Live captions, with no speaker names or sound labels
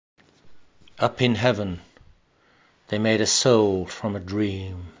Up in heaven they made a soul from a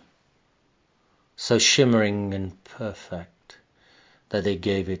dream, so shimmering and perfect that they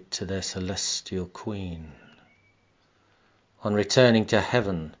gave it to their celestial queen. On returning to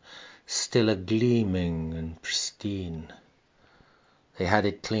heaven, still a gleaming and pristine, they had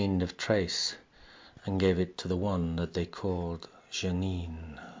it cleaned of trace and gave it to the one that they called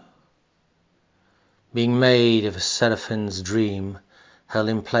Janine. Being made of a seraphin's dream, held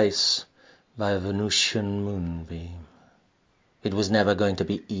in place by a Venusian moonbeam, it was never going to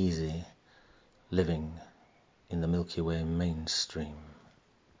be easy living in the Milky Way mainstream.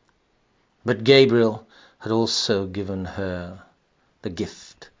 But Gabriel had also given her the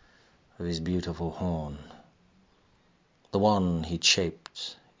gift of his beautiful horn, the one he'd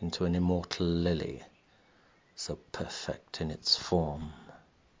shaped into an immortal lily, so perfect in its form.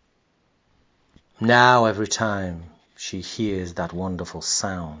 Now every time she hears that wonderful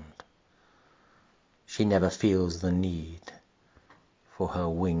sound, she never feels the need for her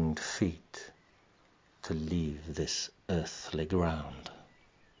winged feet to leave this earthly ground.